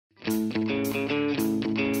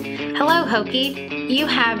Hello, Hokie. You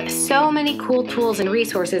have so many cool tools and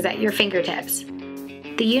resources at your fingertips.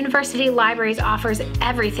 The university libraries offers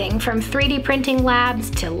everything from 3D printing labs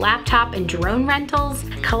to laptop and drone rentals,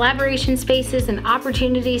 collaboration spaces, and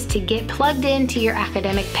opportunities to get plugged into your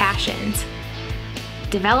academic passions.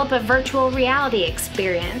 Develop a virtual reality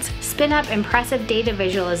experience, spin up impressive data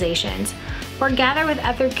visualizations, or gather with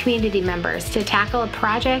other community members to tackle a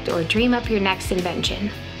project or dream up your next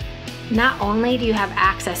invention. Not only do you have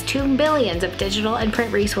access to billions of digital and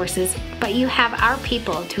print resources, but you have our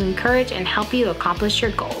people to encourage and help you accomplish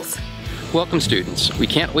your goals. Welcome, students. We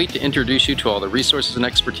can't wait to introduce you to all the resources and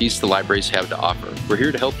expertise the libraries have to offer. We're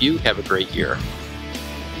here to help you have a great year.